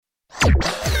5, 4,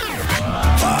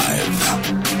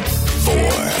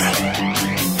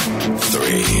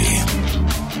 3,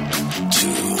 2,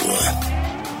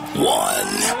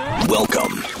 1.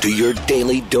 Welcome to your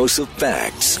daily dose of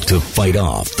facts to fight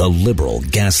off the liberal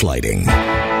gaslighting.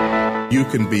 You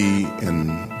can be in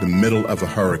the middle of a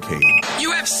hurricane.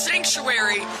 You have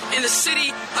sanctuary in the city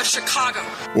of Chicago.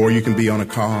 Or you can be on a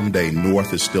calm day.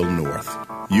 North is still north.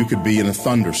 You could be in a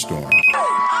thunderstorm.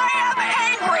 I am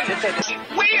angry.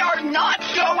 We are not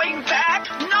going back.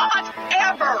 Not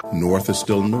ever. North is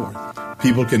still north.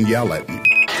 People can yell at you. The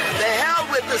hell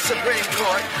with the Supreme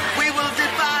Court. We will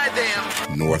defy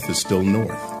them. North is still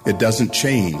north. It doesn't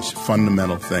change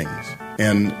fundamental things.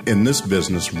 And in this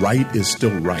business, right is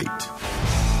still right,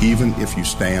 even if you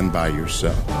stand by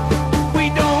yourself. We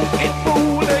don't get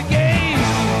fooled again.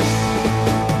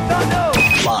 No.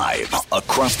 Live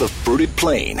across the fruited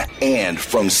plain and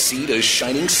from sea to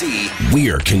shining sea, we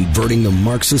are converting the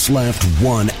Marxist left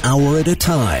 1 hour at a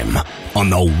time on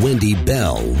the Wendy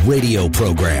Bell radio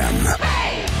program.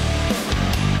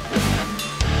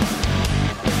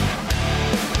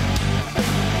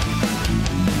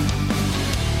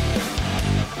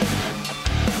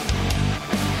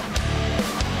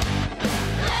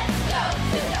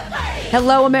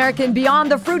 Hello, American,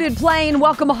 beyond the fruited plain.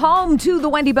 Welcome home to the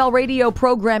Wendy Bell radio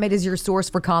program. It is your source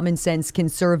for common sense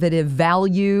conservative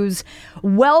values.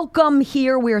 Welcome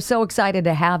here. We are so excited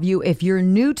to have you. If you're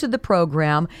new to the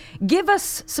program, give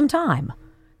us some time.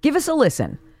 Give us a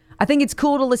listen. I think it's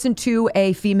cool to listen to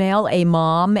a female, a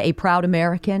mom, a proud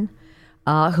American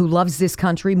who loves this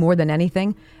country more than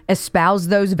anything, espouse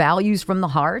those values from the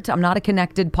heart. I'm not a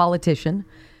connected politician.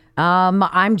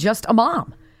 I'm just a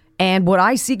mom. And what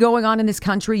I see going on in this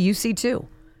country, you see too.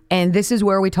 And this is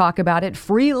where we talk about it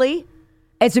freely.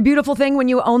 It's a beautiful thing when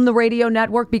you own the radio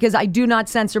network because I do not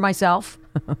censor myself.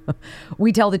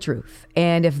 We tell the truth.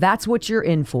 And if that's what you're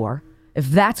in for, if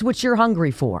that's what you're hungry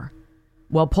for,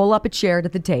 well, pull up a chair to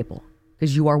the table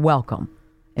because you are welcome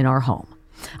in our home.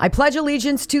 I pledge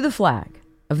allegiance to the flag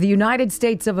of the United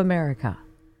States of America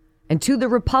and to the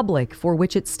republic for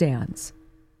which it stands,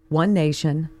 one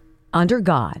nation, under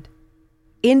God,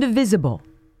 indivisible,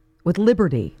 with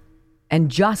liberty and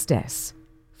justice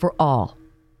for all.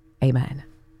 Amen.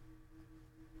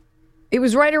 It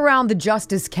was right around the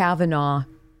Justice Kavanaugh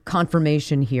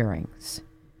confirmation hearings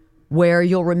where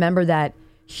you'll remember that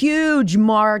huge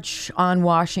march on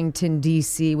Washington,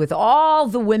 D.C. with all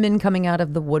the women coming out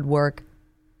of the woodwork,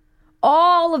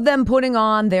 all of them putting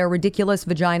on their ridiculous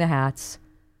vagina hats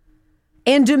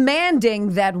and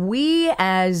demanding that we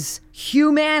as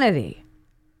humanity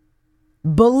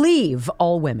believe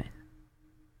all women.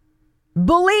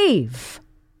 Believe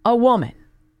a woman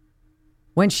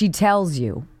when she tells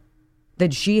you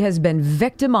that she has been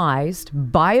victimized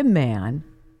by a man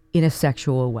in a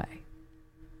sexual way.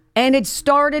 And it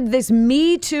started this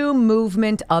Me Too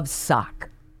movement of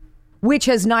suck, which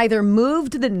has neither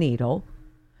moved the needle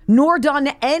nor done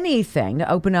anything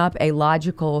to open up a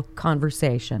logical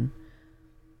conversation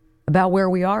about where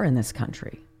we are in this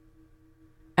country.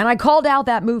 And I called out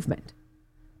that movement.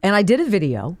 And I did a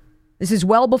video. This is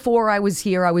well before I was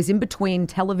here. I was in between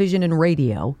television and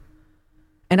radio.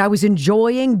 And I was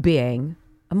enjoying being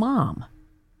a mom.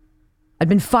 I'd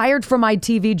been fired from my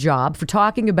TV job for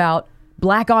talking about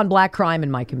black on black crime in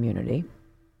my community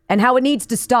and how it needs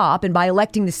to stop, and by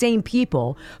electing the same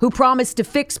people who promise to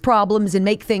fix problems and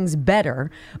make things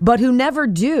better, but who never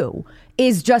do,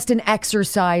 is just an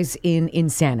exercise in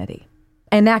insanity.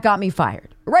 And that got me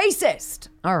fired. Racist.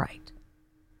 All right.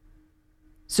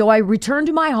 So I returned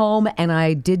to my home and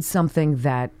I did something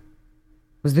that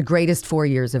was the greatest 4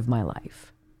 years of my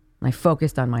life. And I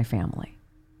focused on my family.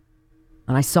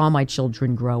 And I saw my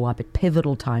children grow up at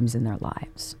pivotal times in their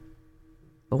lives.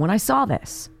 But when I saw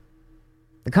this,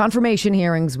 the confirmation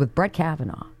hearings with Brett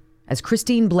Kavanaugh as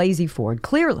Christine Blasey Ford,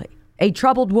 clearly a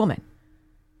troubled woman.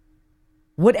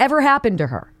 Whatever happened to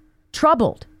her,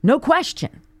 troubled, no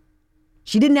question.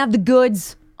 She didn't have the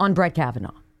goods on Brett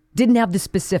Kavanaugh, didn't have the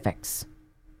specifics.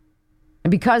 And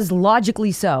because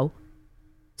logically so,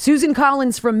 Susan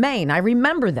Collins from Maine, I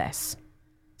remember this.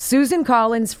 Susan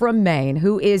Collins from Maine,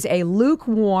 who is a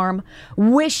lukewarm,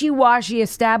 wishy-washy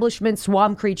establishment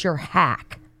swamp creature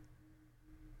hack.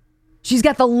 She's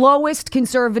got the lowest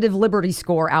conservative liberty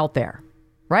score out there,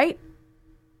 right?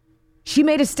 She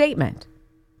made a statement.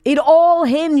 It all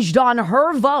hinged on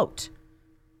her vote.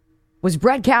 Was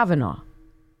Brett Kavanaugh,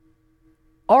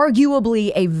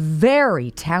 arguably a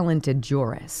very talented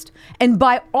jurist, and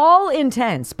by all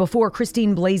intents, before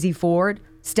Christine Blasey Ford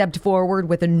stepped forward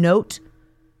with a note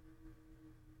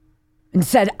and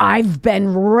said, I've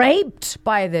been raped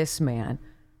by this man.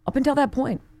 Up until that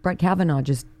point, Brett Kavanaugh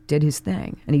just did his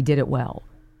thing, and he did it well.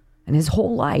 And his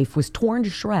whole life was torn to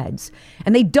shreds.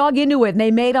 And they dug into it, and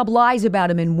they made up lies about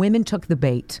him, and women took the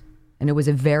bait. And it was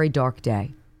a very dark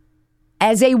day.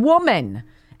 As a woman,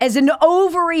 as an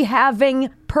ovary-having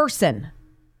person,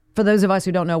 for those of us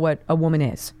who don't know what a woman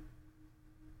is,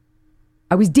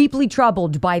 I was deeply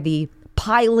troubled by the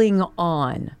piling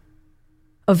on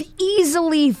of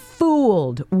easily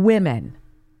fooled women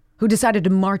who decided to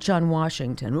march on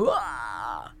Washington.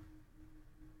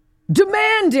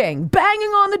 Demanding, banging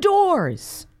on the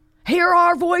doors. Hear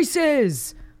our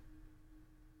voices.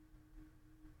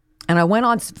 And I went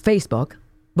on Facebook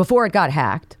before it got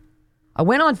hacked. I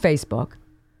went on Facebook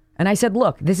and I said,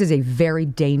 look, this is a very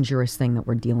dangerous thing that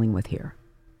we're dealing with here.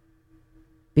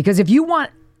 Because if you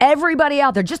want everybody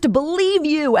out there just to believe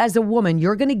you as a woman,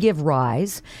 you're going to give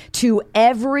rise to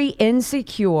every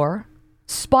insecure,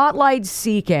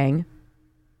 spotlight-seeking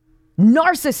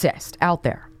narcissist out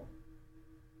there.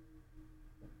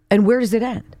 And where does it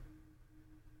end?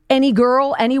 Any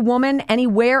girl, any woman,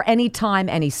 anywhere, anytime,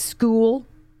 any school,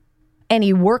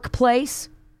 any workplace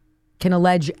can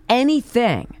allege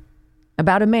anything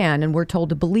about a man, and we're told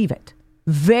to believe it.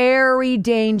 Very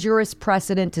dangerous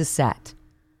precedent to set.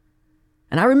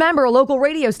 And I remember a local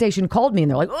radio station called me and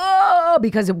they're like, oh,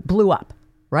 because it blew up,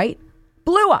 right?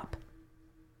 Blew up.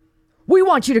 We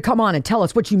want you to come on and tell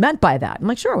us what you meant by that. I'm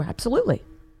like, sure, absolutely.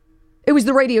 It was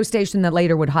the radio station that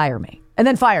later would hire me and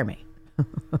then fire me,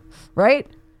 right?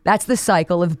 That's the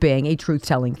cycle of being a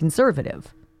truth-telling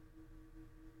conservative.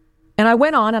 And I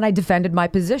went on and I defended my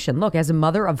position. Look, as a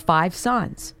mother of 5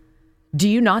 sons, do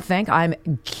you not think I'm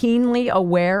keenly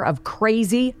aware of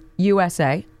crazy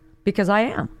USA? Because I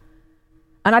am.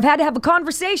 And I've had to have a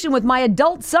conversation with my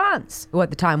adult sons, who at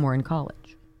the time were in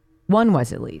college. One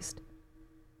was, at least.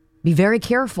 Be very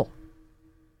careful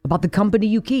about the company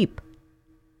you keep.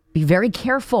 Be very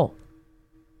careful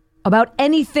about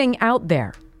anything out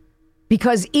there,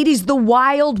 because it is the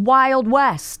wild, wild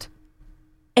west.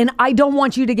 And I don't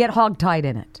want you to get hogtied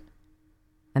in it.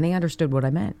 And they understood what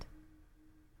I meant.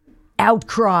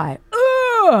 Outcry.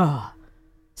 Ugh!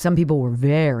 Some people were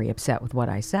very upset with what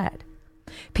I said.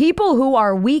 People who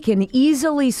are weak and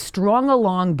easily strung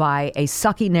along by a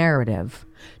sucky narrative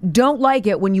don't like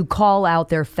it when you call out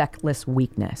their feckless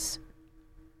weakness.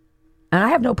 And I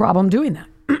have no problem doing that.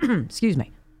 Excuse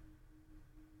me.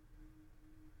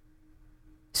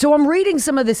 So I'm reading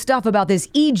some of this stuff about this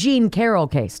E. Jean Carroll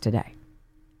case today.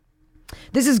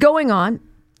 This is going on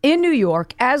in New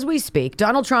York as we speak.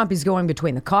 Donald Trump is going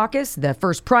between the caucus, the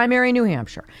first primary in New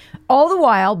Hampshire, all the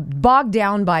while bogged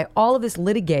down by all of this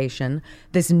litigation,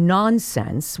 this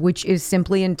nonsense, which is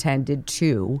simply intended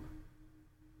to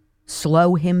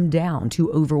slow him down,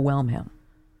 to overwhelm him,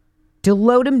 to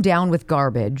load him down with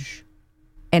garbage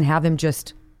and have him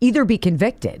just either be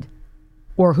convicted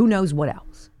or who knows what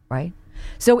else, right?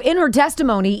 So in her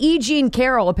testimony, E. Jean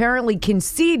Carroll apparently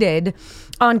conceded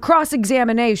on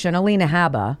cross-examination, Alina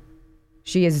Habba,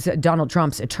 she is Donald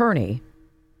Trump's attorney.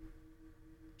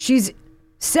 She's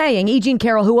saying, E. Jean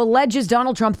Carroll, who alleges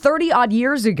Donald Trump 30-odd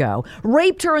years ago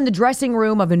raped her in the dressing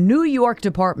room of a New York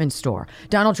department store.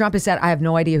 Donald Trump has said, I have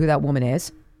no idea who that woman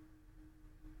is.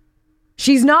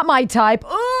 She's not my type.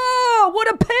 Oh, what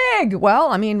a pig. Well,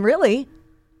 I mean, really?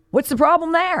 What's the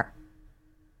problem there?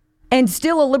 And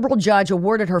still a liberal judge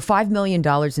awarded her $5 million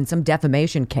in some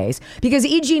defamation case because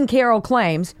E. Jean Carroll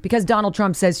claims, because Donald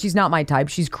Trump says she's not my type,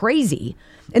 she's crazy,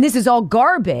 and this is all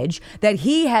garbage, that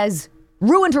he has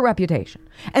ruined her reputation.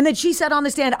 And that she said on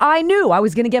the stand, I knew I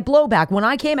was going to get blowback when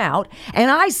I came out,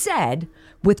 and I said,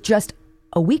 with just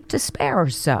a week to spare or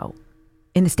so,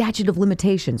 in the statute of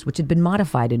limitations, which had been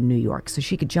modified in New York, so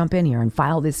she could jump in here and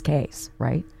file this case,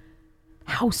 right?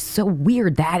 How so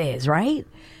weird that is, right?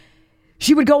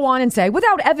 She would go on and say,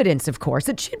 without evidence, of course,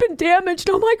 that she'd been damaged.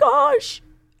 Oh, my gosh.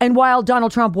 And while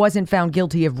Donald Trump wasn't found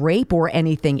guilty of rape or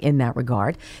anything in that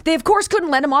regard, they, of course,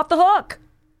 couldn't let him off the hook.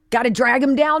 Got to drag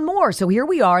him down more. So here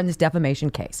we are in this defamation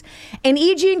case. And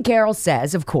E. Jean Carroll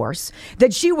says, of course,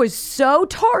 that she was so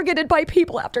targeted by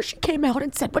people after she came out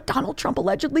and said what Donald Trump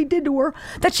allegedly did to her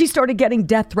that she started getting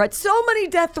death threats. So many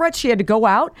death threats she had to go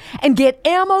out and get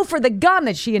ammo for the gun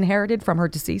that she inherited from her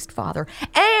deceased father.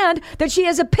 And that she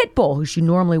has a pit bull who she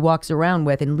normally walks around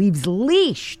with and leaves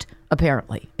leashed,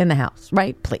 apparently, in the house.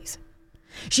 Right? Please.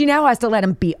 She now has to let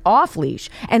him be off leash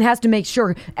and has to make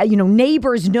sure,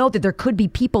 neighbors know that there could be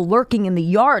people lurking in the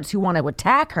yards who want to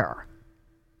attack her.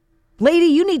 Lady,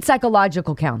 you need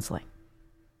psychological counseling.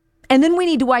 And then we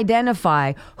need to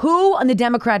identify who on the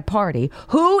Democrat Party,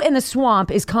 who in the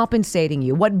swamp is compensating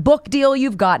you, what book deal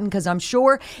you've gotten, because I'm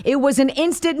sure it was an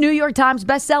instant New York Times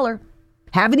bestseller.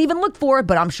 Haven't even looked for it,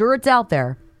 but I'm sure it's out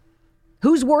there.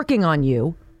 Who's working on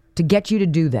you to get you to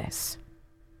do this?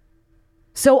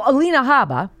 So Alina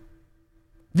Habba,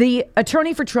 the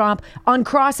attorney for Trump, on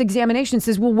cross-examination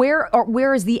says, well,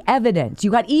 where is the evidence?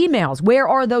 You got emails. Where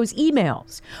are those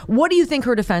emails? What do you think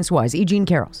her defense was? E. Jean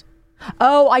Carroll's.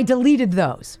 Oh, I deleted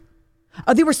those.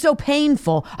 They were so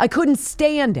painful. I couldn't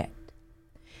stand it.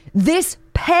 This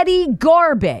petty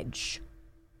garbage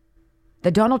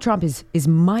that Donald Trump is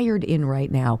mired in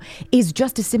right now is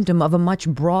just a symptom of a much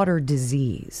broader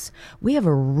disease. We have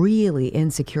a really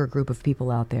insecure group of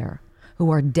people out there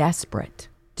who are desperate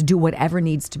to do whatever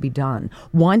needs to be done.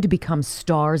 1, to become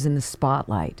stars in the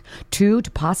spotlight. 2,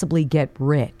 to possibly get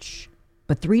rich.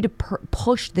 But 3, to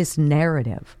push this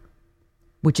narrative,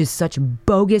 which is such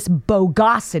bogus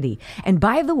bogosity. And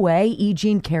by the way, E.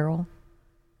 Jean Carroll,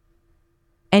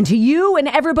 and to you and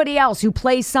everybody else who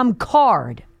plays some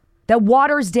card that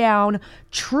waters down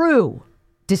true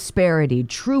disparity,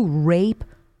 true rape,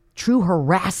 true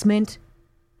harassment,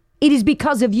 it is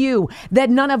because of you that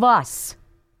none of us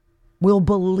will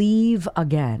believe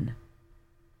again.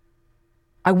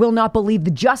 I will not believe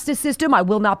the justice system. I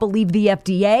will not believe the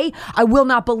FDA. I will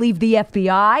not believe the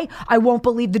FBI. I won't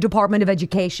believe the Department of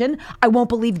Education. I won't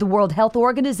believe the World Health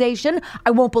Organization.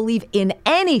 I won't believe in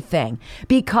anything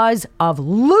because of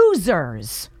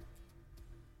losers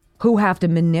who have to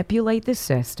manipulate the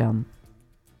system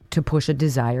to push a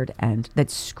desired end that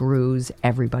screws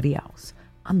everybody else.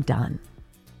 I'm done.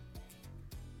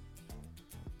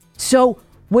 So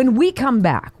when we come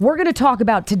back, we're going to talk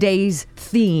about today's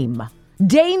theme.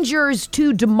 Dangers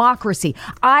to democracy.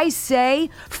 I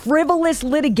say frivolous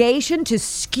litigation to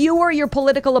skewer your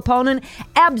political opponent,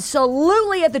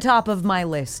 absolutely at the top of my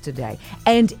list today.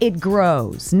 And it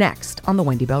grows next on the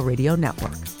Wendy Bell Radio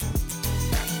Network.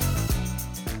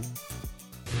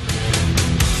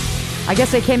 I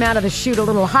guess I came out of the chute a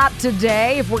little hot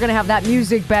today, if we're going to have that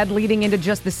music bed leading into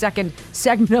just the second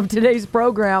segment of today's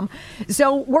program.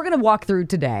 So we're going to walk through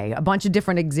today a bunch of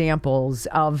different examples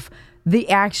of the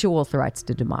actual threats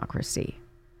to democracy.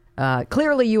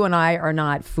 Clearly, you and I are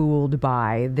not fooled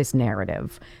by this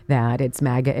narrative that it's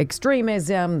MAGA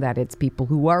extremism, that it's people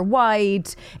who are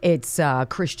white, it's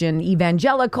Christian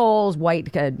evangelicals,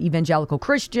 white evangelical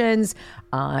Christians.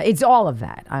 It's all of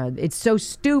that. It's so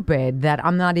stupid that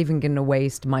I'm not even going to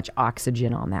waste much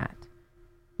oxygen on that.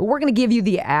 But we're going to give you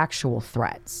the actual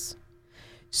threats.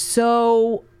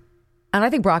 So, and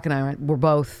I think Brock and I were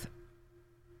both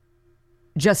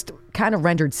just kind of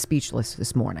rendered speechless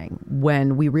this morning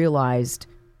when we realized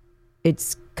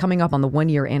it's coming up on the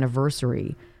 1-year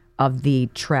anniversary of the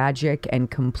tragic and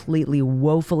completely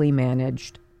woefully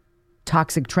managed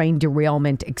toxic train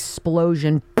derailment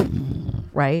explosion,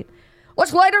 right?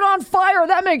 Let's light it on fire.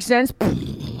 That makes sense.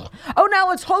 Oh, now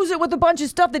let's hose it with a bunch of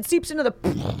stuff that seeps into the,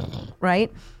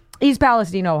 right? East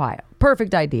Palestine, Ohio.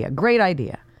 Perfect idea. Great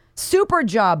idea. Super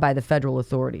job by the federal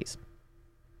authorities.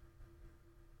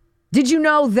 Did you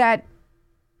know that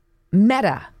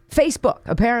Meta, Facebook,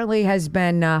 apparently has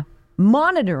been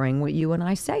monitoring what you and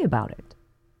I say about it?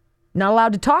 Not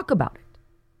allowed to talk about it.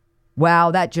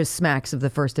 Wow, that just smacks of the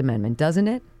First Amendment, doesn't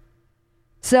it?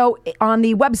 So on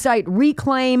the website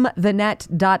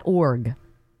reclaimthenet.org,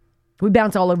 we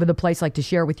bounce all over the place, like to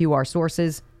share with you our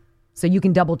sources so you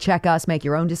can double check us, make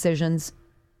your own decisions.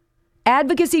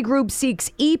 Advocacy group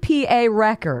seeks EPA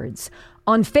records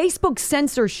on Facebook's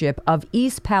censorship of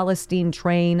East Palestine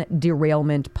train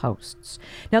derailment posts.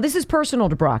 Now, this is personal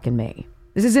to Brock and me.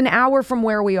 This is an hour from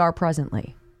where we are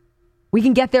presently. We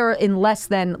can get there in less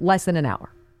than an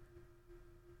hour.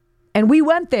 And we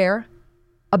went there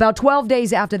about 12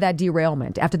 days after that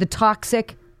derailment, after the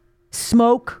toxic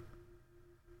smoke,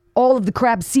 all of the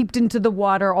crap seeped into the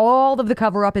water, all of the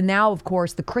cover-up, and now, of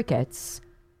course, the crickets,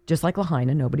 just like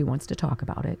Lahaina, nobody wants to talk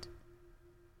about it.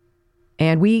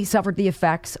 And we suffered the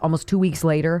effects almost 2 weeks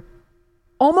later,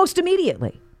 almost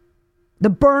immediately.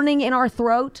 The burning in our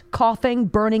throat, coughing,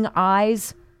 burning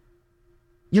eyes,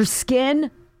 your skin,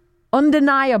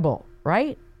 undeniable,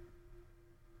 right?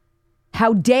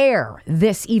 How dare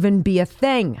this even be a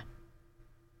thing?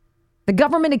 The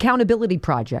Government Accountability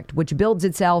Project, which builds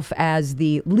itself as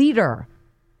the leader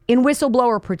in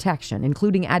whistleblower protection,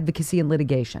 including advocacy and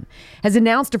litigation, has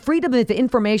announced a Freedom of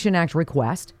Information Act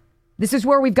request. This is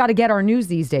where we've got to get our news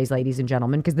these days, ladies and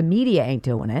gentlemen, because the media ain't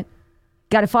doing it.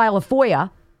 Got to file a FOIA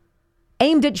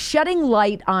aimed at shedding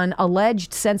light on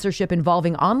alleged censorship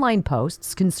involving online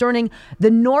posts concerning the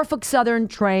Norfolk Southern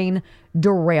train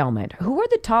derailment. Who are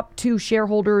the top 2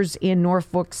 shareholders in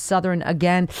Norfolk Southern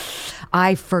again?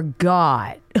 I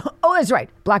forgot. Oh, that's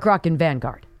right. BlackRock and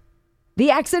Vanguard.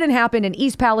 The accident happened in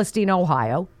East Palestine,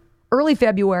 Ohio, early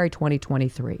February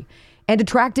 2023. and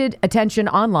attracted attention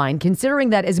online,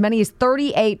 considering that as many as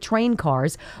 38 train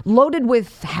cars loaded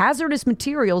with hazardous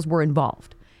materials were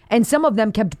involved, and some of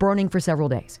them kept burning for several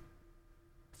days.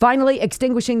 Finally,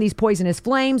 extinguishing these poisonous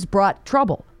flames brought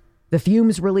trouble. The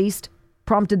fumes released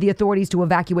prompted the authorities to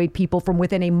evacuate people from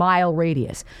within a mile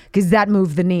radius, because that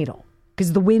moved the needle,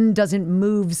 because the wind doesn't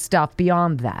move stuff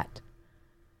beyond that.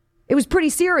 It was pretty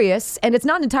serious, and it's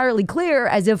not entirely clear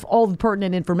as if all the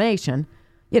pertinent information,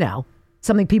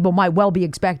 something people might well be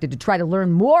expected to try to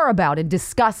learn more about and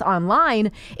discuss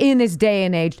online in this day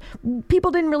and age, people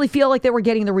didn't really feel like they were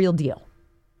getting the real deal.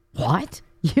 What?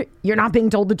 You're not being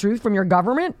told the truth from your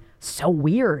government? So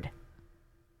weird.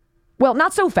 Well,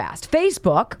 not so fast.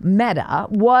 Facebook, Meta,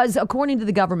 was, according to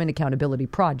the Government Accountability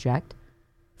Project,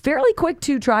 fairly quick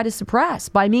to try to suppress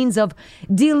by means of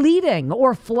deleting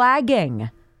or flagging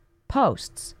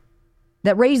posts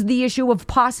that raised the issue of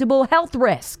possible health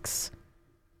risks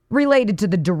related to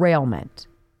the derailment.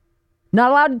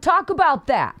 Not allowed to talk about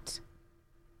that.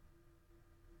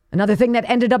 Another thing that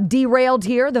ended up derailed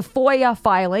here, the FOIA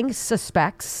filing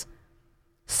suspects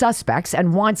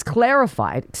and wants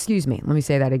clarified. Let me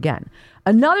say that again.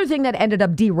 Another thing that ended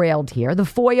up derailed here, the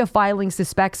FOIA filing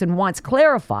suspects and wants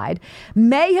clarified,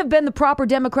 may have been the proper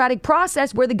democratic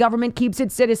process where the government keeps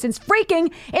its citizens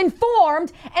freaking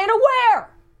informed and aware.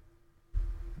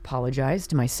 Apologize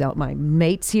to my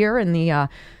mates here in the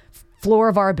floor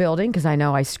of our building, because I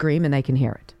know I scream and they can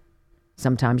hear it.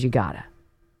 Sometimes you gotta.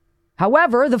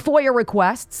 However, the FOIA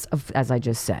requests, as I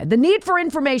just said, the need for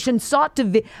information sought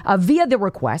to via the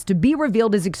request to be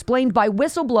revealed is explained by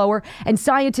whistleblower and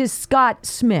scientist Scott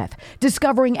Smith,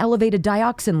 discovering elevated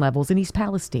dioxin levels in East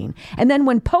Palestine, and then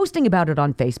when posting about it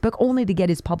on Facebook, only to get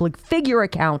his public figure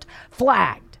account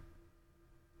flagged.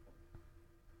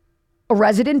 A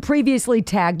resident previously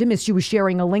tagged him as she was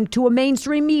sharing a link to a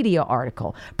mainstream media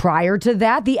article. Prior to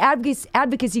that, the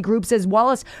advocacy group says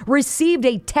Wallace received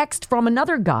a text from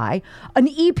another guy, an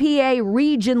EPA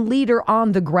region leader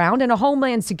on the ground and a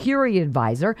Homeland Security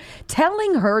advisor,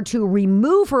 telling her to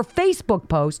remove her Facebook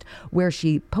post where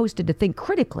she posted to think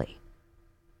critically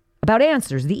about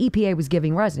answers the EPA was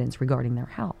giving residents regarding their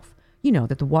health.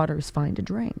 That the water is fine to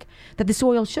drink, that the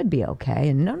soil should be okay.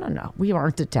 And no, we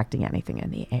aren't detecting anything in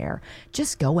the air.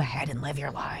 Just go ahead and live your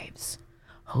lives.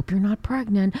 Hope you're not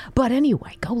pregnant. But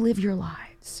anyway, go live your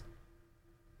lives.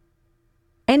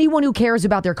 Anyone who cares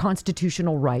about their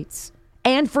constitutional rights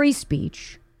and free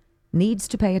speech needs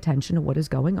to pay attention to what is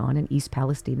going on in East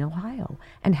Palestine, Ohio,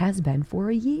 and has been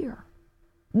for a year.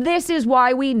 This is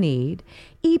why we need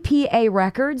EPA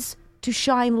records to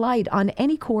shine light on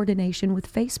any coordination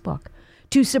with Facebook,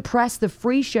 to suppress the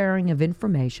free sharing of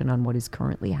information on what is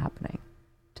currently happening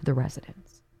to the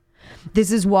residents.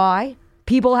 This is why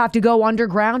people have to go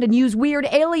underground and use weird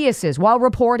aliases while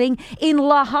reporting in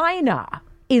Lahaina,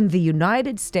 in the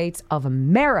United States of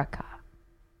America.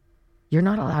 You're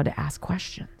not allowed to ask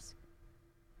questions.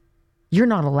 You're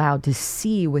not allowed to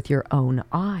see with your own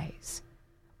eyes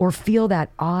or feel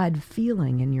that odd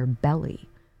feeling in your belly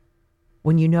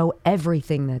when you know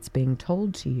everything that's being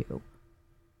told to you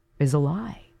is a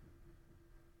lie.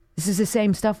 This is the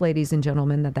same stuff, ladies and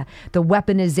gentlemen, that the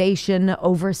Weaponization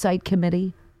Oversight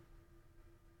Committee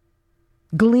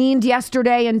gleaned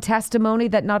yesterday in testimony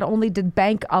that not only did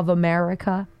Bank of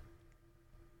America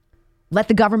let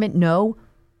the government know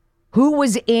who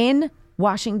was in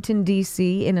Washington,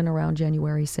 D.C. in and around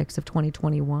January 6th of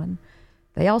 2021,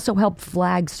 they also helped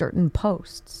flag certain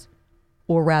posts,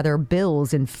 or rather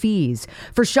bills and fees,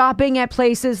 for shopping at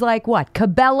places like what?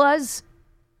 Cabela's?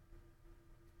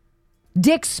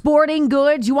 Dick's Sporting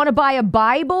Goods? You want to buy a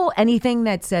Bible? Anything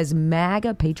that says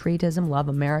MAGA, patriotism, love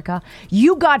America?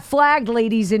 You got flagged,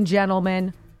 ladies and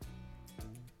gentlemen.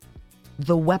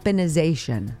 The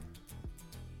weaponization.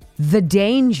 The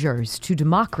dangers to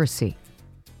democracy.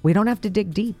 We don't have to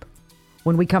dig deep.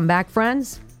 When we come back,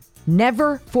 friends,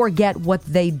 never forget what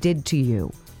they did to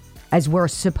you, as we're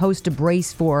supposed to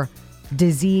brace for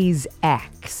disease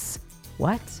X.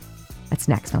 What? That's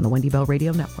next on the Wendy Bell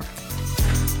Radio Network.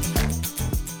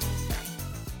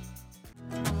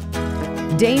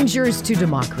 Dangers to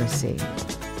democracy.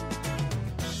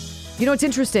 It's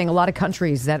interesting. A lot of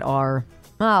countries that are,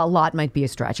 a lot might be a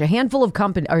stretch, a handful of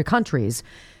countries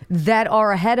that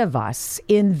are ahead of us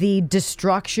in the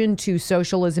destruction to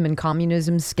socialism and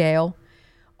communism scale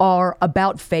are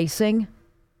about facing,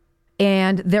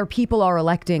 and their people are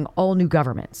electing all new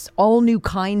governments, all new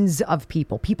kinds of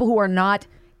people who are not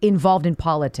involved in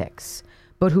politics,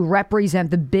 but who represent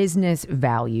the business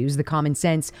values, the common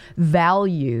sense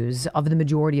values of the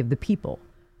majority of the people.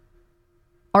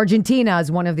 Argentina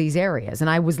is one of these areas. And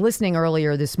I was listening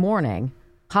earlier this morning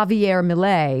Javier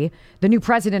Milei, the new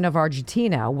president of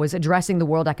Argentina, was addressing the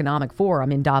World Economic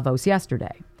Forum in Davos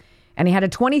yesterday. And he had a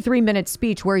 23-minute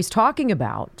speech where he's talking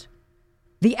about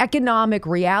the economic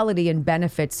reality and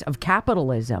benefits of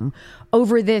capitalism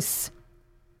over this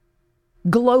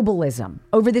globalism,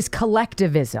 over this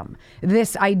collectivism,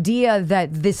 this idea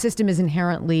that this system is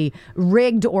inherently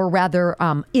rigged or rather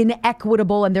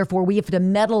inequitable, and therefore we have to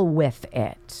meddle with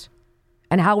it,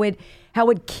 and how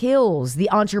it kills the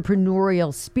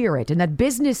entrepreneurial spirit, and that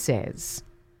businesses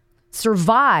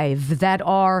survive that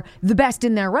are the best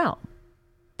in their realm.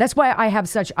 That's why I have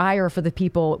such ire for the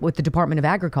people with the Department of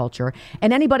Agriculture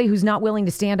and anybody who's not willing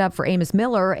to stand up for Amos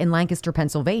Miller in Lancaster,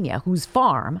 Pennsylvania, whose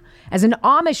farm, as an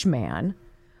Amish man,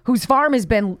 whose farm has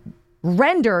been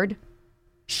rendered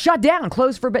shut down,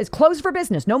 closed for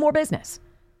business, no more business,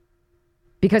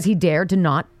 because he dared to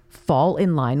not fall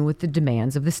in line with the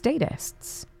demands of the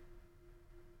statists.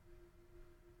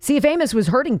 See, if Amos was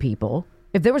hurting people,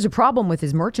 if there was a problem with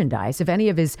his merchandise, if any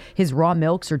of his raw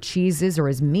milks or cheeses or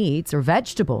his meats or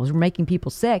vegetables were making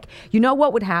people sick, you know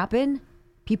what would happen?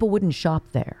 People wouldn't shop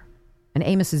there, and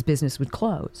Amos's business would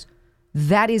close.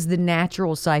 That is the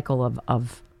natural cycle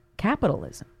of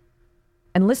capitalism.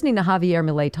 And listening to Javier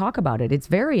Milei talk about it, it's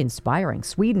very inspiring.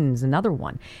 Sweden's another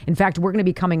one. In fact, we're going to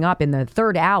be coming up in the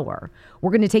third hour.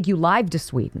 We're going to take you live to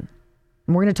Sweden,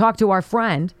 and we're going to talk to our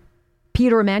friend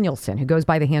Peter Emanuelsson, who goes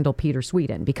by the handle Peter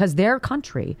Sweden, because their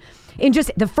country, in just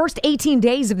the first 18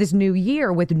 days of this new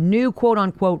year with new quote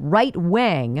unquote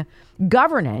right-wing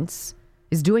governance,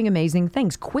 is doing amazing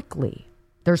things quickly.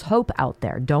 There's hope out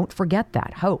there. Don't forget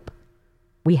that hope.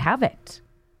 We have it,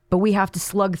 but we have to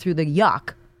slug through the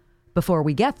yuck before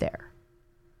we get there.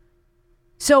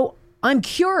 So I'm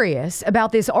curious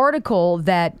about this article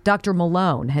that Dr.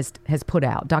 Malone has put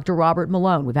out. Dr. Robert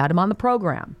Malone, we've had him on the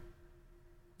program.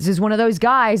 This is one of those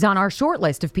guys on our short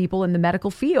list of people in the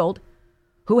medical field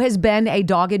who has been a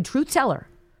dogged truth teller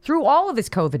through all of this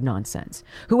COVID nonsense,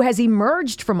 who has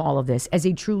emerged from all of this as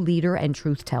a true leader and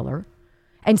truth teller,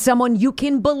 and someone you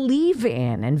can believe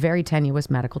in very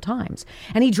tenuous medical times.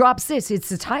 And he drops this. It's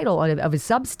the title of his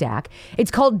Substack.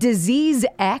 It's called Disease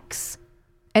X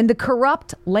and the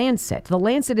Corrupt Lancet. The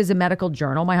Lancet is a medical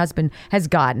journal. My husband has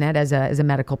gotten it as a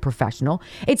medical professional.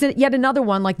 It's yet another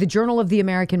one like the Journal of the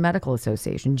American Medical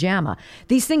Association, JAMA.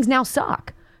 These things now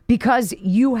suck because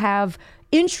you have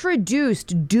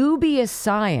introduced dubious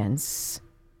science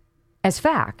as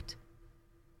fact.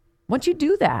 Once you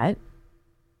do that,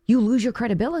 you lose your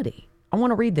credibility. I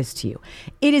want to read this to you.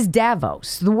 It is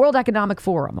Davos, the World Economic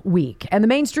Forum week, and the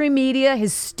mainstream media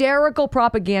hysterical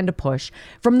propaganda push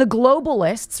from the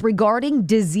globalists regarding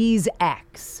Disease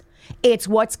X. It's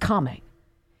what's coming.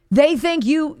 They think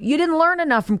you didn't learn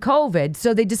enough from COVID,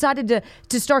 so they decided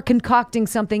to start concocting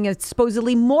something that's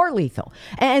supposedly more lethal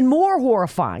and more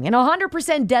horrifying and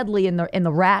 100% deadly in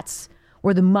the rats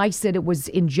or the mice that it was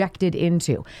injected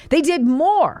into. They did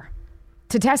more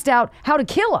to test out how to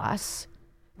kill us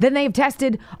than they've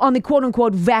tested on the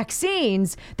quote-unquote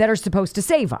vaccines that are supposed to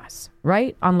save us,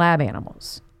 right? On lab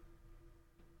animals.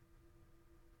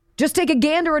 Just take a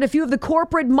gander at a few of the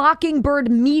corporate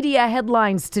mockingbird media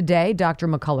headlines today, Dr.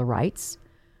 McCullough writes.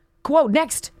 Quote,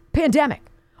 next pandemic,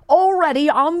 already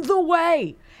on the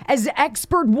way, as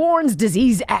expert warns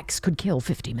Disease X could kill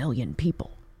 50 million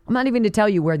people. I'm not even to tell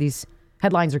you where these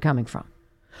headlines are coming from.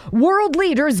 World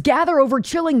leaders gather over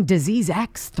chilling Disease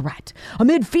X threat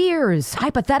amid fears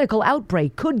hypothetical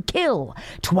outbreak could kill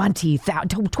 20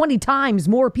 times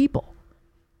more people.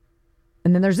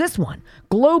 And then there's this one.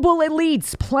 Global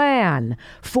elites plan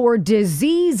for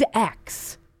Disease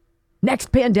X.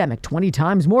 Next pandemic, 20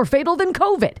 times more fatal than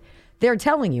COVID. They're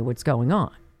telling you what's going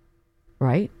on,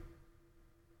 right?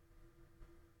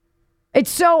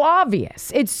 It's so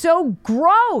obvious. It's so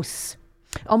gross.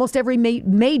 Almost every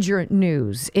major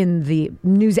news in the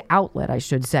news outlet, I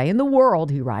should say, in the world,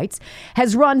 he writes,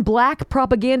 has run black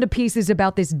propaganda pieces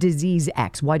about this Disease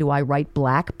X. Why do I write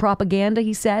black propaganda,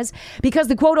 he says? Because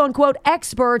the quote-unquote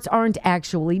experts aren't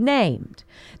actually named.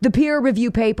 The peer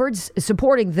review papers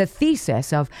supporting the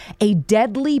thesis of a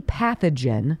deadly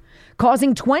pathogen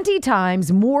causing 20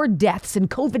 times more deaths than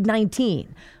COVID-19,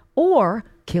 or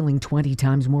killing 20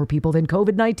 times more people than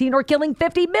COVID-19, or killing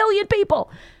 50 million people.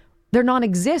 They're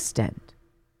non-existent.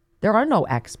 There are no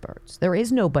experts. There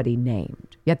is nobody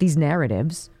named. Yet these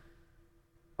narratives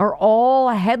are all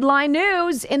headline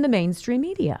news in the mainstream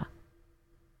media.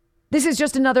 This is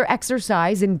just another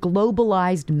exercise in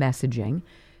globalized messaging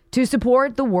to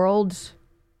support the World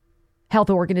Health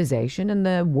Organization and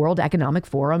the World Economic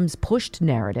Forum's pushed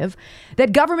narrative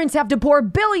that governments have to pour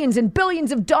billions and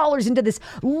billions of dollars into this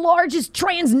largest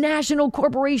transnational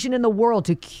corporation in the world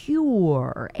to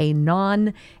cure a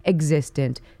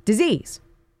non-existent disease.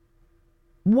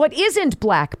 What isn't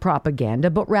black propaganda,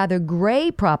 but rather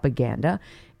gray propaganda,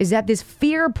 is that this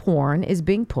fear porn is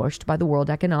being pushed by the World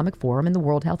Economic Forum and the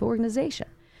World Health Organization.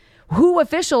 Who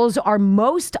officials are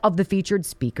most of the featured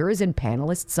speakers and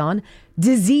panelists on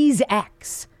Disease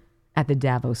X at the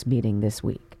Davos meeting this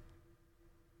week.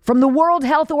 From the World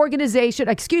Health Organization,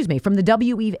 from the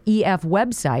WEF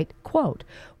website, quote,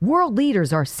 world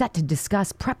leaders are set to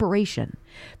discuss preparation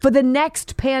for the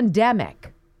next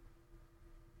pandemic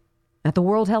at the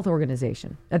World Health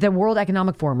Organization, at the World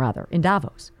Economic Forum, rather, in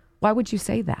Davos. Why would you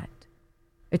say that?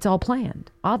 It's all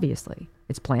planned, obviously.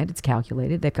 It's planned, it's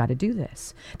calculated, they've got to do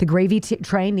this. The gravy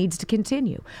train needs to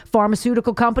continue.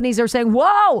 Pharmaceutical companies are saying,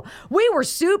 whoa, we were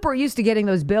super used to getting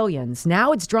those billions.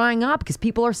 Now it's drying up because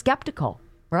people are skeptical,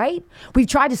 right? We've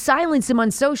tried to silence them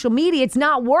on social media. It's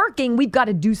not working. We've got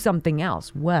to do something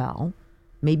else. Well,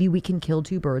 maybe we can kill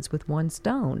two birds with one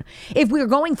stone. If we're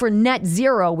going for net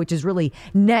zero, which is really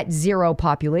net zero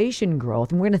population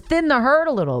growth, and we're going to thin the herd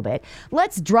a little bit,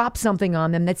 let's drop something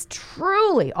on them that's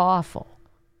truly awful.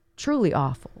 Truly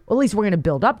awful. At least we're going to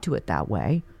build up to it that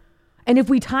way. And if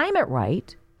we time it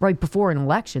right before an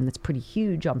election that's pretty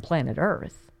huge on planet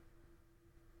Earth,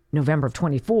 November of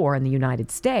 24 in the United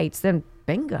States, then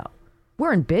bingo,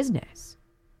 we're in business.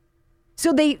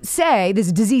 So they say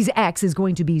this disease X is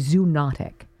going to be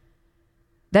zoonotic.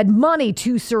 That money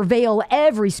to surveil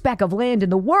every speck of land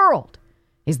in the world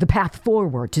is the path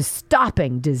forward to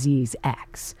stopping disease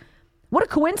X. What a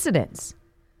coincidence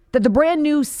that the brand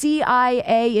new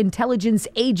CIA intelligence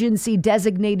agency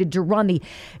designated to run the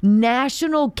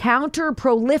National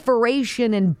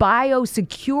Counter-Proliferation and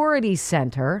Biosecurity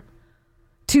Center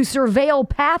to surveil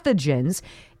pathogens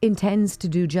intends to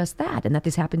do just that, and that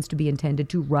this happens to be intended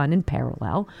to run in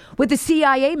parallel with the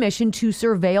CIA mission to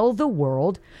surveil the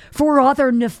world for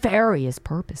other nefarious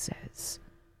purposes,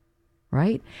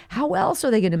 right? How else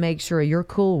are they going to make sure you're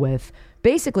cool with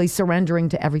basically surrendering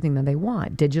to everything that they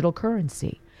want? Digital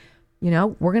currency. You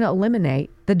know, we're going to eliminate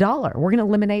the dollar. We're going to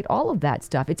eliminate all of that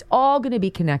stuff. It's all going to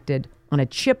be connected on a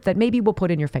chip that maybe we'll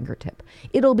put in your fingertip.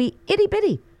 It'll be itty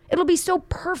bitty. It'll be so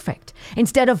perfect.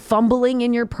 Instead of fumbling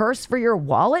in your purse for your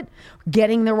wallet,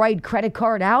 getting the right credit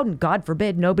card out, and God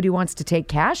forbid nobody wants to take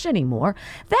cash anymore,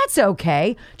 that's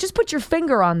okay. Just put your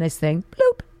finger on this thing,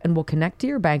 bloop, and we'll connect to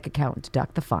your bank account and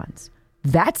deduct the funds.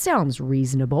 That sounds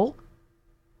reasonable.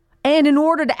 And in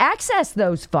order to access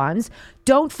those funds,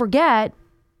 don't forget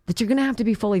that you're going to have to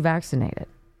be fully vaccinated.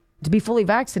 To be fully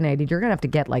vaccinated, you're going to have to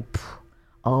get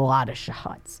a lot of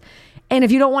shots. And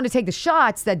if you don't want to take the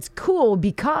shots, that's cool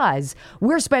because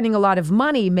we're spending a lot of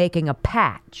money making a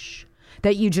patch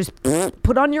that you just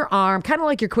put on your arm, kind of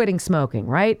like you're quitting smoking,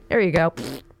 right? There you go.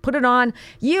 Put it on.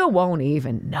 You won't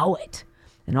even know it.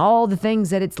 And all the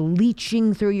things that it's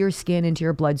leaching through your skin into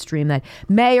your bloodstream that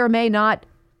may or may not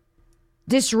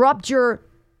disrupt your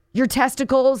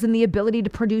testicles and the ability to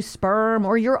produce sperm,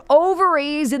 or your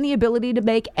ovaries and the ability to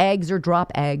make eggs or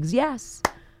drop eggs. Yes.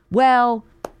 Well,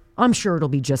 I'm sure it'll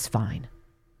be just fine.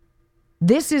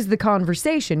 This is the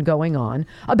conversation going on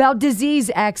about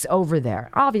disease X over there.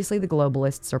 Obviously, the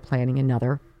globalists are planning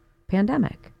another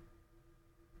pandemic.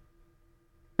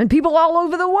 And people all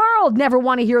over the world never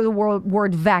want to hear the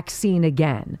word vaccine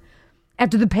again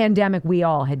after the pandemic we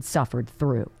all had suffered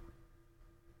through.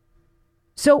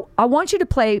 So I want you to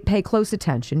pay close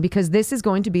attention, because this is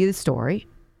going to be the story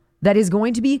that is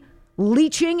going to be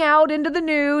leaching out into the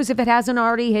news if it hasn't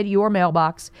already hit your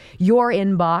mailbox, your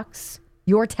inbox,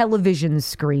 your television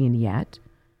screen yet.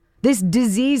 This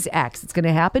disease X, it's going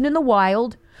to happen in the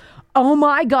wild. Oh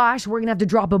my gosh, we're going to have to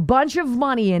drop a bunch of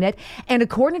money in it. And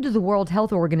according to the World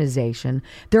Health Organization,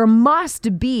 there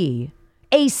must be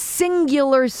a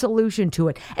singular solution to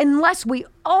it, unless we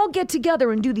all get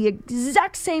together and do the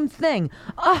exact same thing.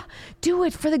 Do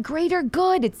it for the greater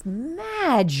good. It's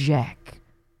magic.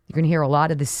 You're going to hear a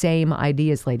lot of the same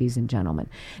ideas, ladies and gentlemen.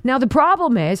 Now, the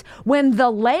problem is when the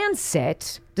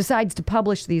Lancet decides to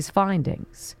publish these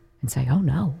findings and say, oh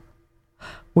no,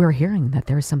 we're hearing that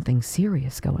there's something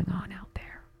serious going on out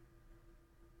there,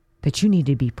 that you need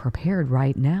to be prepared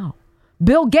right now.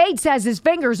 Bill Gates has his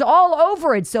fingers all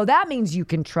over it, so that means you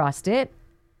can trust it.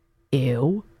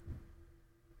 Ew.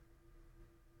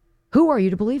 Who are you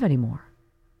to believe anymore?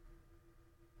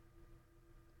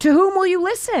 To whom will you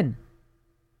listen?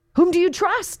 Whom do you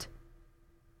trust?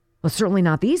 Well, certainly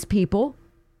not these people.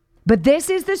 But this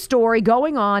is the story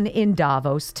going on in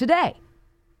Davos today.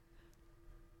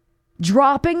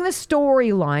 dropping the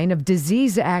storyline of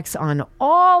Disease X on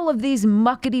all of these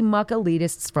muckety-muck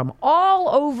elitists from all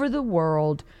over the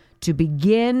world to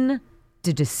begin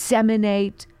to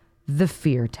disseminate the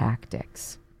fear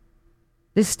tactics.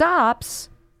 This stops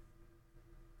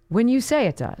when you say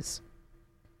it does.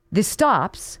 This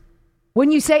stops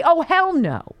when you say, oh, hell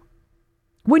no.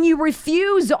 When you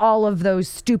refuse all of those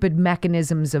stupid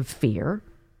mechanisms of fear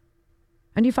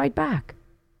and you fight back.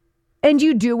 And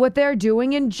you do what they're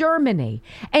doing in Germany.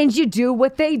 And you do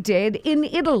what they did in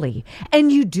Italy.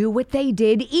 And you do what they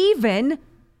did even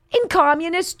in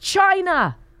communist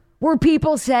China, where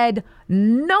people said,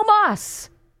 no mas,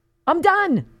 I'm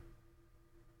done.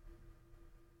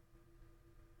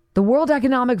 The World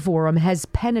Economic Forum has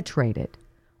penetrated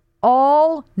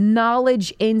all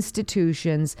knowledge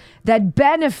institutions that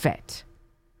benefit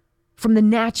from the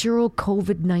natural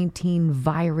COVID-19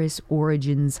 virus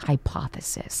origins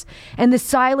hypothesis and the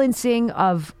silencing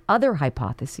of other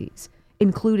hypotheses,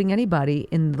 including anybody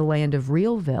in the land of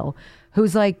Realville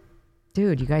who's like,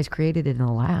 dude, you guys created it in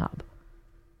a lab.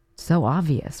 So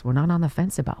obvious. We're not on the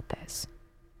fence about this.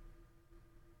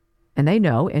 And they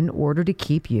know in order to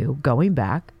keep you going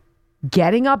back,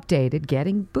 getting updated,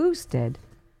 getting boosted,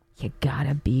 you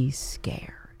gotta be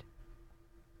scared.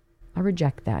 I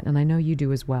reject that, and I know you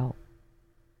do as well.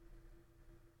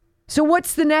 So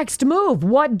what's the next move?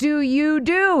 What do?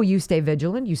 You stay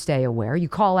vigilant, you stay aware, you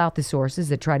call out the sources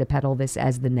that try to peddle this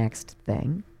as the next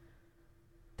thing.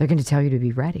 They're going to tell you to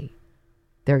be ready.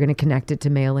 They're going to connect it to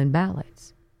mail-in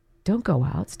ballots. Don't go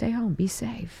out, stay home, be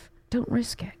safe. Don't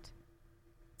risk it.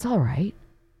 It's all right.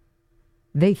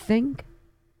 They think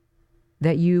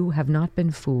that you have not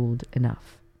been fooled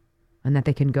enough and that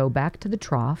they can go back to the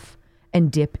trough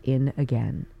and dip in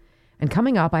again. And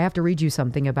coming up, I have to read you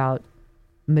something about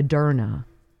Moderna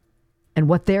and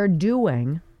what they're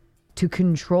doing to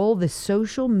control the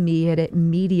social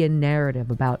media narrative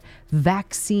about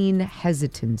vaccine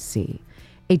hesitancy.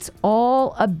 It's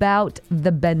all about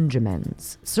the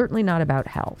Benjamins, certainly not about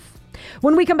health.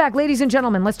 When we come back, ladies and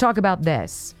gentlemen, let's talk about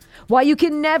this. Why you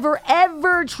can never,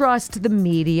 ever trust the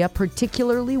media,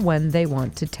 particularly when they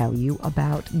want to tell you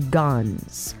about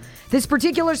guns. This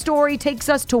particular story takes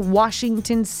us to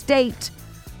Washington State.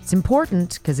 It's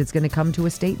important because it's going to come to a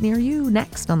state near you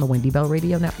next on the Wendy Bell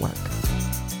Radio Network.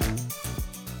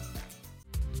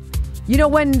 You know,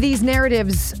 when these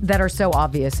narratives that are so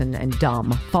obvious and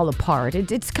dumb fall apart,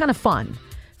 it's kind of fun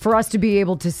for us to be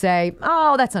able to say,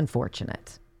 oh, that's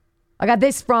unfortunate. I got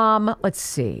this from, let's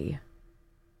see.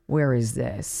 Where is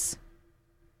this?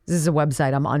 This is a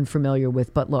website I'm unfamiliar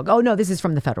with, but look. Oh, no, this is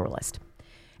from the Federalist.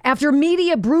 After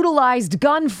media brutalized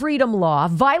gun freedom law,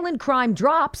 violent crime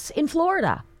drops in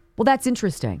Florida. Well, that's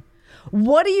interesting.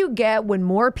 What do you get when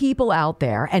more people out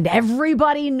there, and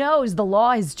everybody knows the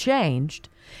law has changed,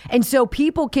 and so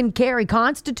people can carry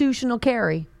constitutional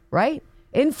carry, right?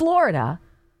 In Florida,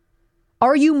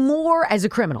 are you more, as a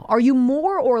criminal, are you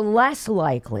more or less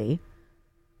likely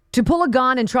to pull a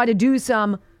gun and try to do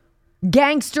some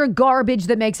gangster garbage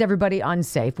that makes everybody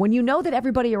unsafe when you know that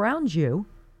everybody around you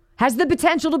has the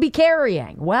potential to be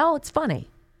carrying? Well, it's funny.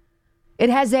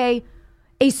 It has a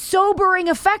sobering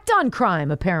effect on crime,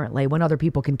 apparently, when other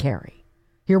people can carry.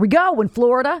 Here we go. When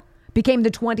Florida became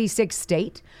the 26th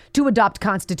state to adopt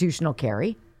constitutional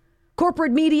carry,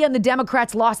 corporate media and the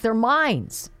Democrats lost their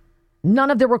minds.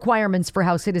 None of the requirements for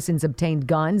how citizens obtained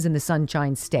guns in the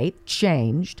Sunshine State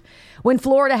changed when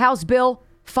Florida House Bill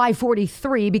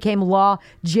 543 became law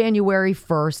January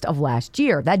 1st of last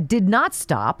year. That did not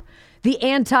stop the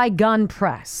anti-gun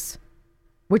press,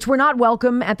 which were not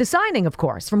welcome at the signing, of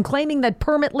course, from claiming that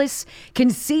permitless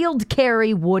concealed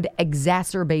carry would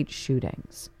exacerbate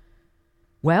shootings.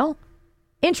 Well,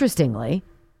 interestingly,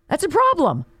 that's a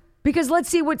problem because let's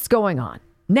see what's going on.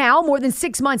 Now, more than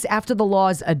 6 months after the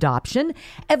law's adoption,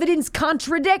 evidence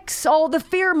contradicts all the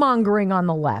fear-mongering on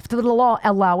the left. The law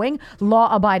allowing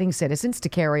law-abiding citizens to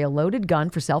carry a loaded gun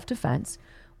for self-defense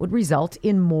would result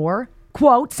in more,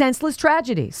 quote, senseless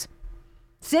tragedies.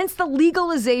 Since the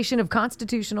legalization of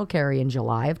constitutional carry in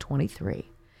July of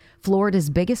 23, Florida's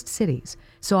biggest cities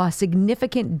saw a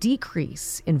significant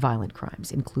decrease in violent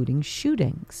crimes, including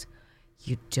shootings.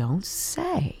 You don't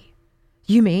say.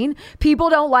 You mean people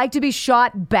don't like to be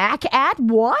shot back at?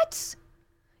 What?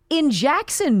 In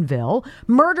Jacksonville,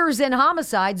 murders and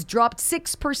homicides dropped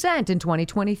 6% in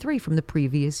 2023 from the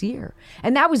previous year.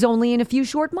 And that was only in a few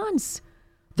short months.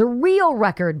 The real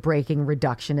record-breaking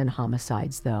reduction in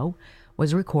homicides, though,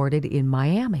 was recorded in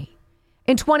Miami.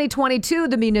 In 2022,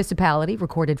 the municipality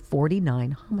recorded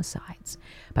 49 homicides.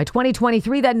 By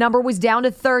 2023, that number was down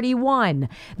to 31,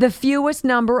 the fewest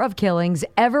number of killings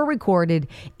ever recorded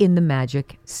in the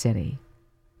Magic City.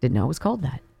 Didn't know it was called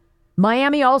that.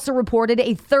 Miami also reported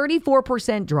a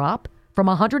 34% drop from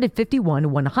 151 to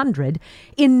 100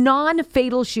 in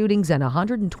non-fatal shootings and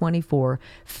 124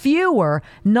 fewer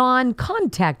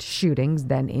non-contact shootings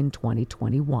than in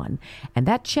 2021. And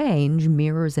that change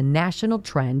mirrors a national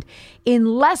trend in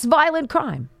less violent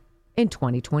crime in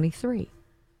 2023.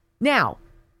 Now,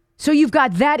 so you've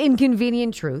got that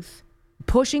inconvenient truth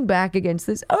pushing back against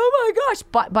this. Oh my gosh.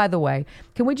 But by the way,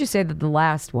 can we just say that the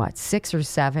last, 6 or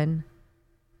 7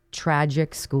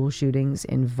 tragic school shootings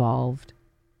involved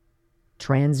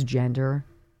transgender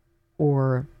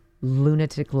or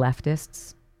lunatic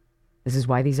leftists? This is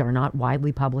why these are not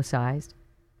widely publicized.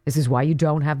 This is why you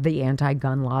don't have the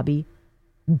anti-gun lobby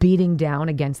beating down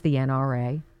against the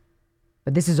NRA.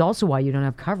 But this is also why you don't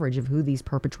have coverage of who these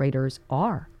perpetrators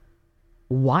are.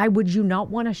 Why would you not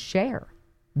want to share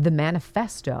the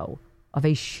manifesto of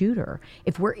a shooter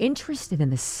if we're interested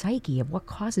in the psyche of what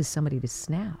causes somebody to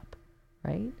snap,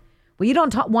 right? Well, you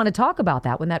don't want to talk about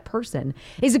that when that person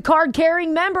is a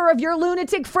card-carrying member of your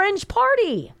lunatic fringe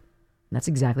party. And that's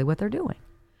exactly what they're doing.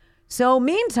 So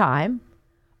meantime,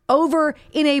 over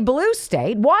in a blue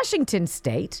state, Washington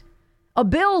state, a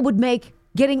bill would make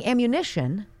getting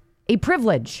ammunition a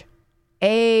privilege.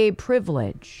 A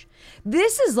privilege.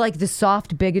 This is like the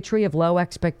soft bigotry of low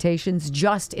expectations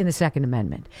just in the Second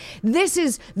Amendment. This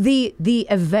is the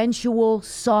eventual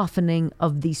softening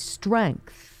of the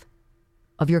strength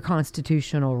of your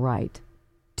constitutional right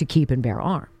to keep and bear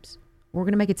arms. We're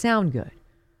going to make it sound good.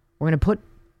 We're going to put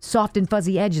soft and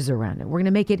fuzzy edges around it. We're going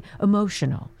to make it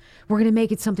emotional. We're going to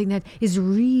make it something that is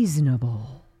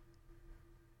reasonable.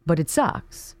 But it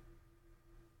sucks.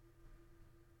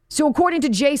 So according to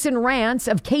Jason Rance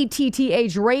of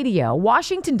KTTH Radio,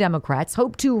 Washington Democrats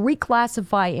hope to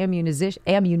reclassify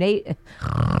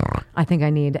I think I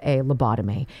need a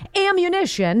lobotomy.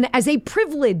 Ammunition as a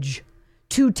privilege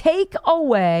to take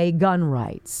away gun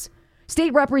rights.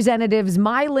 State Representatives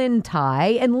Mylyn Tai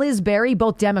and Liz Berry,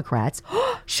 both Democrats,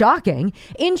 shocking,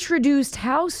 introduced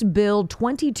House Bill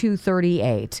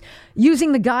 2238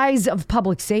 using the guise of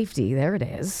public safety. There it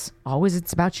is. Always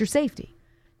it's about your safety.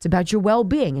 It's about your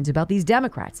well-being. It's about these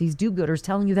Democrats, these do-gooders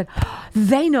telling you that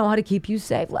they know how to keep you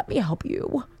safe. Let me help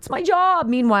you. It's my job.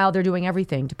 Meanwhile, they're doing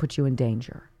everything to put you in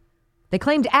danger. They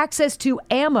claimed access to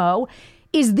ammo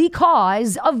is the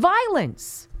cause of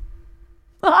violence.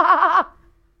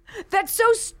 That's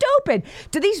so stupid.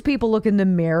 Do these people look in the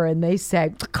mirror and they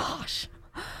say, gosh,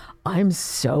 I'm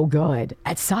so good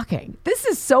at sucking. This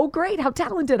is so great how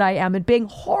talented I am at being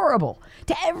horrible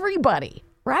to everybody,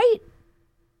 right?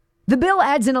 The bill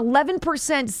adds an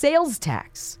 11% sales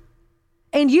tax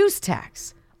and use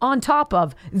tax on top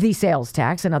of the sales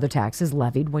tax and other taxes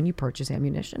levied when you purchase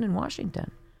ammunition in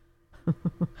Washington.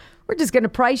 We're just going to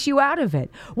price you out of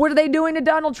it. What are they doing to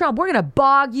Donald Trump? We're going to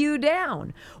bog you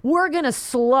down. We're going to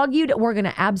slug you. We're going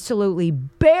to absolutely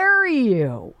bury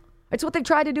you. It's what they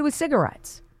tried to do with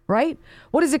cigarettes, right?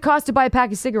 What does it cost to buy a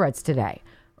pack of cigarettes today?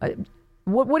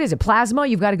 What is it? Plasma?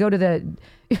 You've got to go to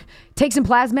take some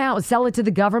plasma out and sell it to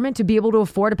the government to be able to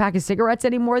afford a pack of cigarettes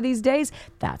anymore these days?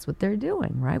 That's what they're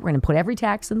doing, right? We're going to put every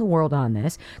tax in the world on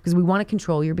this because we want to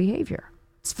control your behavior.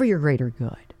 It's for your greater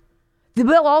good. The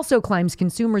bill also claims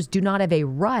consumers do not have a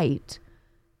right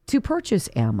to purchase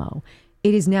ammo.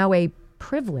 It is now a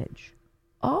privilege.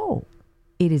 Oh,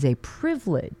 it is a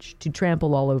privilege to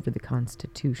trample all over the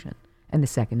Constitution and the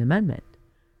Second Amendment.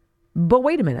 But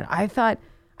wait a minute. I thought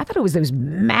it was those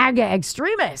MAGA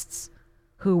extremists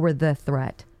who were the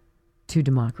threat to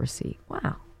democracy.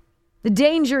 Wow. The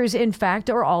dangers, in fact,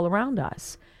 are all around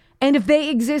us. And if they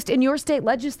exist in your state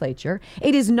legislature,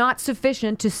 it is not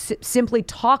sufficient to simply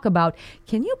talk about,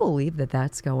 can you believe that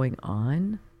that's going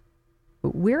on?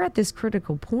 We're at this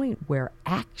critical point where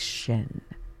action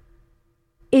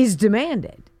is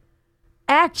demanded.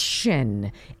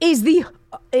 Action is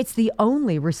the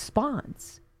only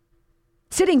response.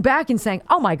 Sitting back and saying,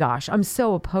 oh my gosh, I'm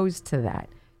so opposed to that,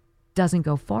 doesn't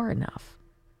go far enough.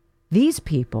 These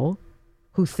people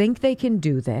who think they can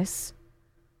do this,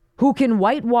 who can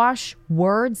whitewash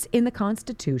words in the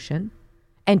Constitution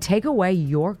and take away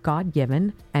your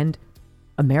God-given and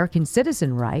American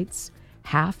citizen rights,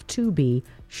 have to be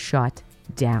shut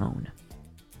down.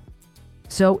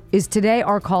 So is today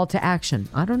our call to action?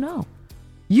 I don't know.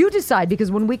 You decide, because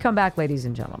when we come back, ladies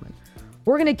and gentlemen,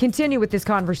 we're going to continue with this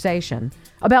conversation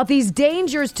about these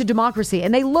dangers to democracy,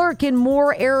 and they lurk in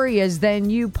more areas than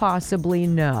you possibly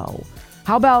know.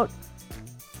 How about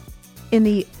in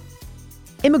the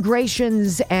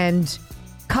immigrations and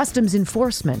customs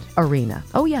enforcement arena.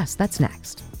 Oh, yes, that's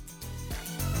next.